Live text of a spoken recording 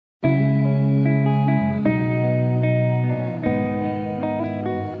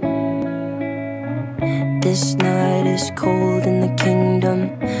is cold in the kingdom.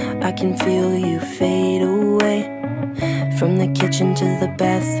 I can feel you fade away. From the kitchen to the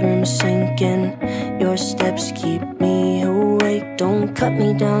bathroom sinking, your steps keep me awake. Don't cut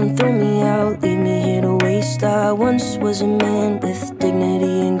me down, throw me out, leave me here to waste. I once was a man with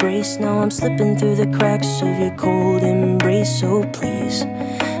dignity and grace. Now I'm slipping through the cracks of your cold embrace. So please,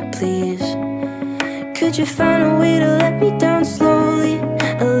 please, could you find a way to let me down slowly?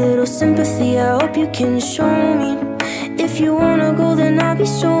 A little sympathy, I hope you can show me. If you wanna go, then I'll be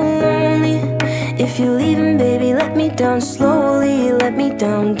so lonely. If you're leaving, baby, let me down slowly. Let me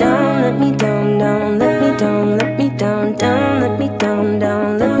down, down, let me down, down. Let me down, let me down, down. Let me down,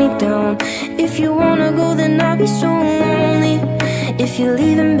 down, let me down. If you wanna go, then I'll be so lonely. If you're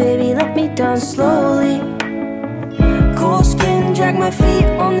leaving, baby, let me down slowly. Cold skin, drag my feet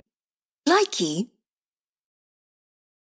on the Likey